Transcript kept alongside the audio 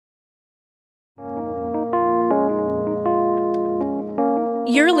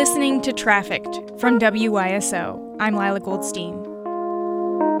You're listening to Trafficked from WYSO. I'm Lila Goldstein.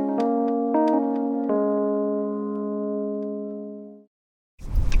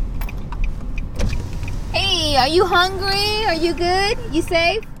 Hey, are you hungry? Are you good? You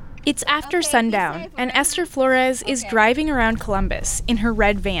safe? It's after sundown, and Esther Flores is driving around Columbus in her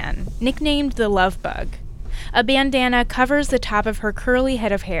red van, nicknamed the Love Bug. A bandana covers the top of her curly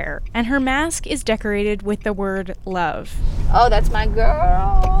head of hair, and her mask is decorated with the word love. Oh, that's my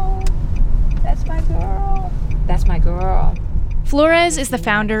girl. That's my girl. That's my girl. Flores is the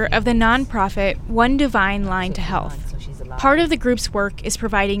founder of the nonprofit One Divine Line to Health. Part of the group's work is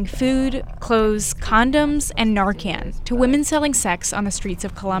providing food, clothes, condoms, and Narcan to women selling sex on the streets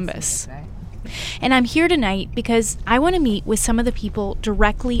of Columbus. And I'm here tonight because I want to meet with some of the people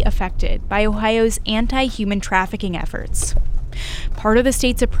directly affected by Ohio's anti-human trafficking efforts. Part of the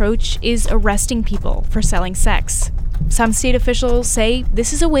state's approach is arresting people for selling sex. Some state officials say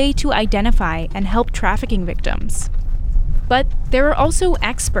this is a way to identify and help trafficking victims. But there are also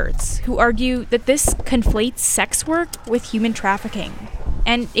experts who argue that this conflates sex work with human trafficking,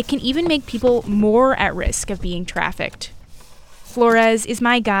 and it can even make people more at risk of being trafficked. Flores is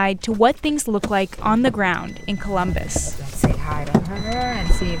my guide to what things look like on the ground in Columbus. Let's say hi to her and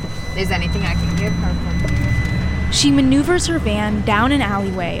see if there's anything I can give her from here. She maneuvers her van down an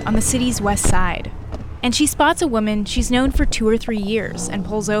alleyway on the city's west side, and she spots a woman she's known for 2 or 3 years and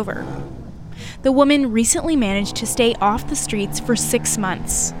pulls over. The woman recently managed to stay off the streets for 6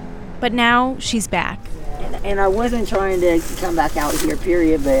 months, but now she's back. And I wasn't trying to come back out here,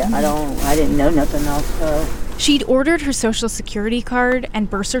 period, but I didn't know nothing else, so. She'd ordered her Social Security card and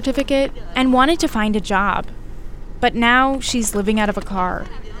birth certificate and wanted to find a job. But now she's living out of a car.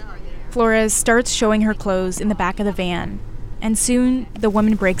 Flores starts showing her clothes in the back of the van, and soon the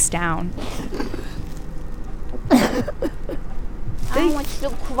woman breaks down. I want you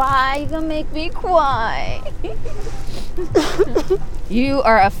to cry. You're going to make me cry. You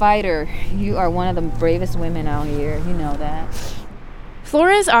are a fighter. You are one of the bravest women out here. You know that.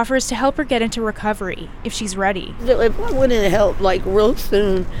 Flores offers to help her get into recovery if she's ready. If I wanted help, real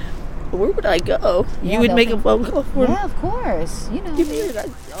soon, where would I go? Yeah, you would make a phone call for me? Yeah, of course. You know.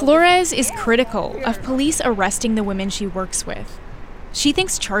 Flores is critical of police arresting the women she works with. She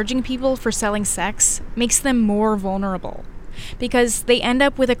thinks charging people for selling sex makes them more vulnerable because they end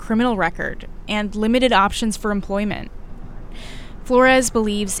up with a criminal record and limited options for employment. Flores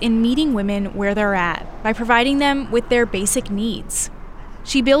believes in meeting women where they're at by providing them with their basic needs.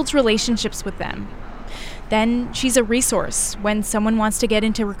 She builds relationships with them. Then she's a resource when someone wants to get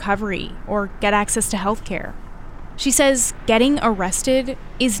into recovery or get access to health care. She says getting arrested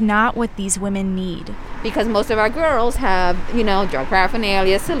is not what these women need. Because most of our girls have, drug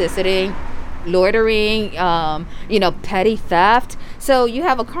paraphernalia, soliciting, loitering, petty theft. So you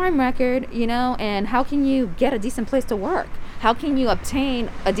have a crime record, and how can you get a decent place to work? How can you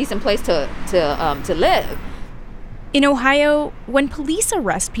obtain a decent place to live? In Ohio, when police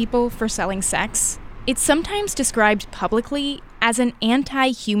arrest people for selling sex, it's sometimes described publicly as an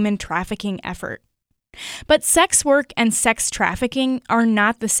anti-human trafficking effort. But sex work and sex trafficking are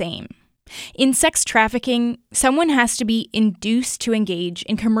not the same. In sex trafficking, someone has to be induced to engage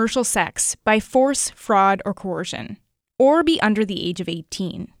in commercial sex by force, fraud, or coercion, or be under the age of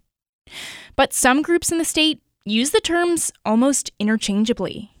 18. But some groups in the state use the terms almost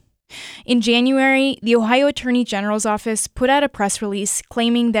interchangeably. In January, the Ohio Attorney General's office put out a press release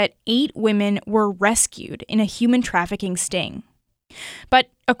claiming that 8 women were rescued in a human trafficking sting.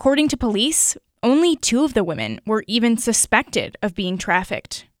 But according to police, only 2 of the women were even suspected of being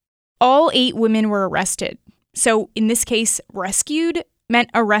trafficked. All 8 women were arrested. So in this case, rescued meant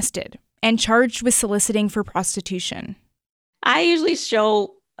arrested and charged with soliciting for prostitution. I usually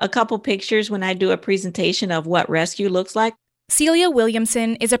show a couple pictures when I do a presentation of what rescue looks like. Celia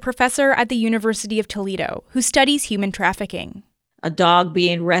Williamson is a professor at the University of Toledo who studies human trafficking. A dog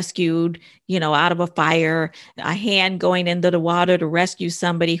being rescued, out of a fire, a hand going into the water to rescue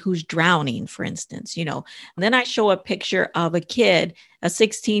somebody who's drowning, for instance, And then I show a picture of a kid, a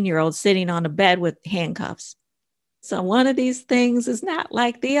 16-year-old sitting on a bed with handcuffs. So one of these things is not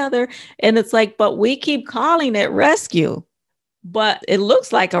like the other. And it's like, but we keep calling it rescue, but it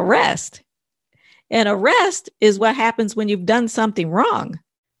looks like arrest. And arrest is what happens when you've done something wrong.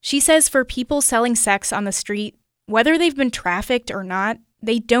 She says for people selling sex on the street, whether they've been trafficked or not,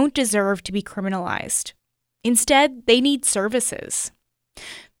 they don't deserve to be criminalized. Instead, they need services.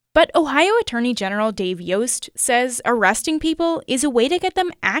 But Ohio Attorney General Dave Yost says arresting people is a way to get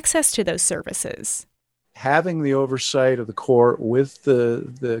them access to those services. having the oversight of the court with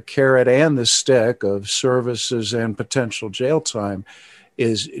the carrot and the stick of services and potential jail time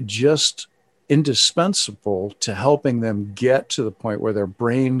is just indispensable to helping them get to the point where their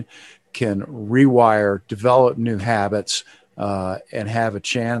brain can rewire, develop new habits, and have a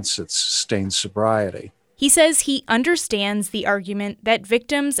chance at sustained sobriety. He says he understands the argument that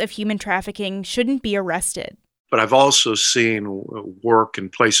victims of human trafficking shouldn't be arrested. But I've also seen work in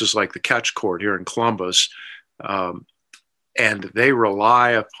places like the Catch Court here in Columbus, and they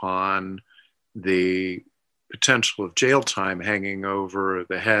rely upon the potential of jail time hanging over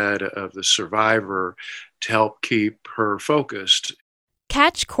the head of the survivor to help keep her focused.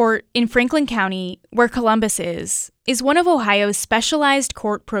 Catch Court in Franklin County, where Columbus is one of Ohio's specialized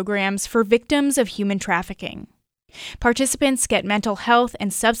court programs for victims of human trafficking. Participants get mental health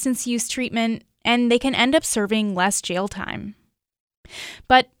and substance use treatment, and they can end up serving less jail time.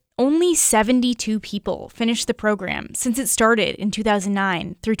 But only 72 people finished the program since it started in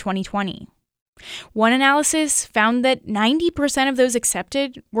 2009 through 2020. One analysis found that 90% of those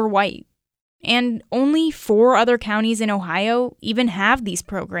accepted were white, and only 4 other counties in Ohio even have these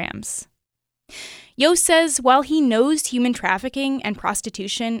programs. Yost says while he knows human trafficking and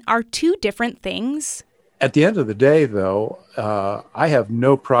prostitution are 2 different things, at the end of the day, though, I have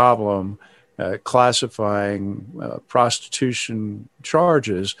no problem classifying prostitution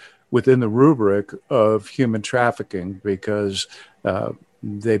charges within the rubric of human trafficking because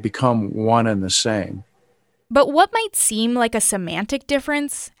they become one and the same. But what might seem like a semantic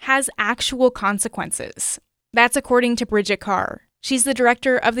difference has actual consequences. That's according to Bridget Carr. She's the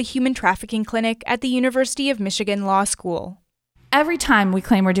director of the Human Trafficking Clinic at the University of Michigan Law School. Every time we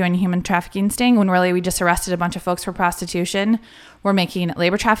claim we're doing a human trafficking sting, when really we just arrested a bunch of folks for prostitution, we're making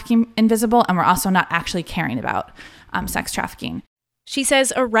labor trafficking invisible, and we're also not actually caring about sex trafficking. She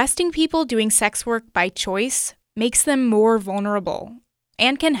says arresting people doing sex work by choice makes them more vulnerable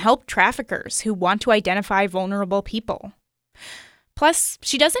and can help traffickers who want to identify vulnerable people. Plus,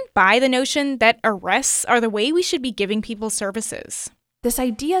 she doesn't buy the notion that arrests are the way we should be giving people services. This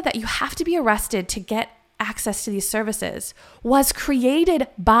idea that you have to be arrested to get access to these services was created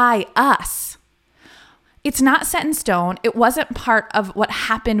by us. It's not set in stone. It wasn't part of what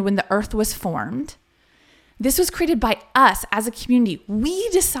happened when the earth was formed. This was created by us as a community. We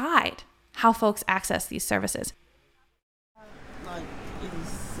decide how folks access these services.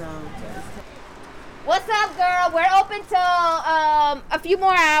 What's up, girl? We're open till a few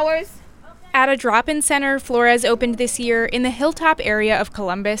more hours. At a drop-in center Flores opened this year in the Hilltop area of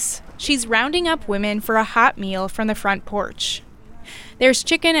Columbus, she's rounding up women for a hot meal from the front porch. There's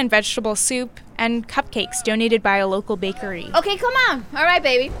chicken and vegetable soup and cupcakes donated by a local bakery. Okay, come on. All right,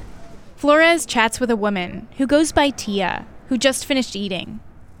 baby. Flores chats with a woman who goes by Tia, who just finished eating.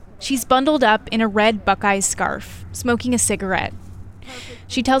 She's bundled up in a red Buckeyes scarf, smoking a cigarette.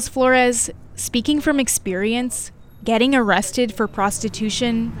 She tells Flores, speaking from experience, getting arrested for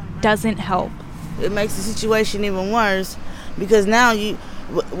prostitution doesn't help. It makes the situation even worse because now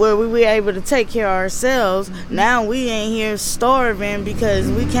where we were able to take care of ourselves, now we ain't here starving because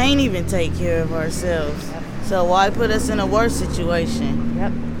we can't even take care of ourselves. So why put us in a worse situation?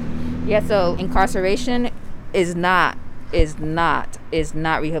 Yep. Yeah, so incarceration is not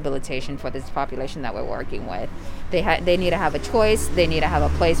rehabilitation for this population that we're working with. They need to have a choice. They need to have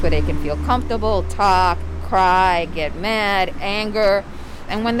a place where they can feel comfortable, talk, cry, get mad, anger,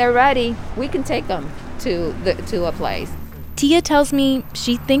 and when they're ready, we can take them to a place. Tia tells me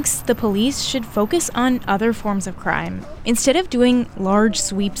she thinks the police should focus on other forms of crime instead of doing large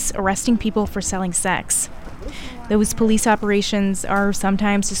sweeps arresting people for selling sex. Those police operations are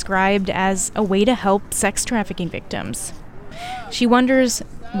sometimes described as a way to help sex trafficking victims. She wonders,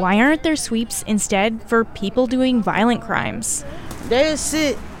 why aren't there sweeps instead for people doing violent crimes? They'll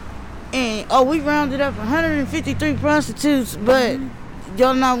sit and, we rounded up 153 prostitutes, but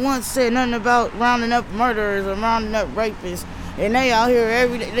y'all not once said nothing about rounding up murderers or rounding up rapists. And they out here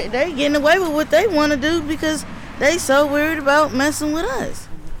every day. They getting away with what they want to do because they so worried about messing with us.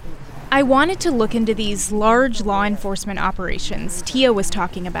 I wanted to look into these large law enforcement operations Tia was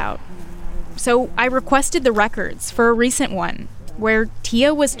talking about. So I requested the records for a recent one where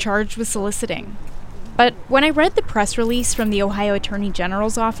Tia was charged with soliciting. But when I read the press release from the Ohio Attorney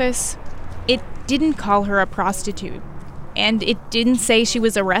General's office, it didn't call her a prostitute, and it didn't say she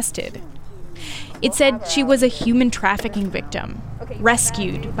was arrested. It said she was a human trafficking victim,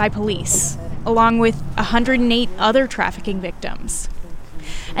 rescued by police, along with 108 other trafficking victims.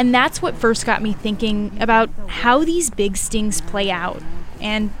 And that's what first got me thinking about how these big stings play out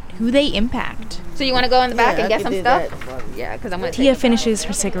and who they impact. So you want to go in the back and get some stuff? Yeah, because I'm going to Tia finishes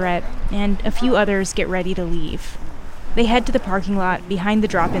her cigarette, and a few others get ready to leave. They head to the parking lot behind the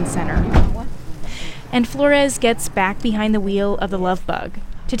drop-in center. and Flores gets back behind the wheel of the Love Bug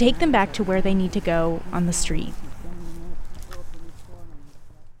to take them back to where they need to go on the street.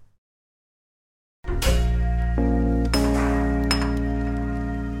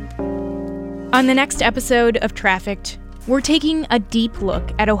 On the next episode of Trafficked, we're taking a deep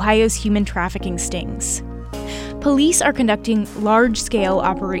look at Ohio's human trafficking stings. Police are conducting large-scale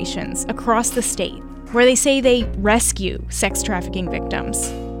operations across the state where they say they rescue sex trafficking victims.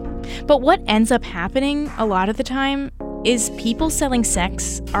 But what ends up happening a lot of the time is people selling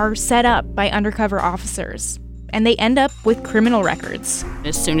sex are set up by undercover officers, and they end up with criminal records.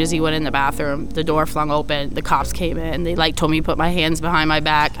 As soon as he went in the bathroom, the door flung open, the cops came in, they told me to put my hands behind my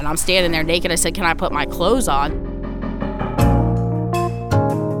back, and I'm standing there naked. I said, "Can I put my clothes on?"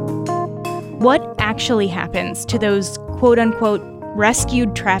 What actually happens to those quote-unquote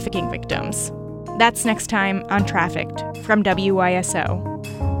rescued trafficking victims? That's next time on Trafficked from WYSO.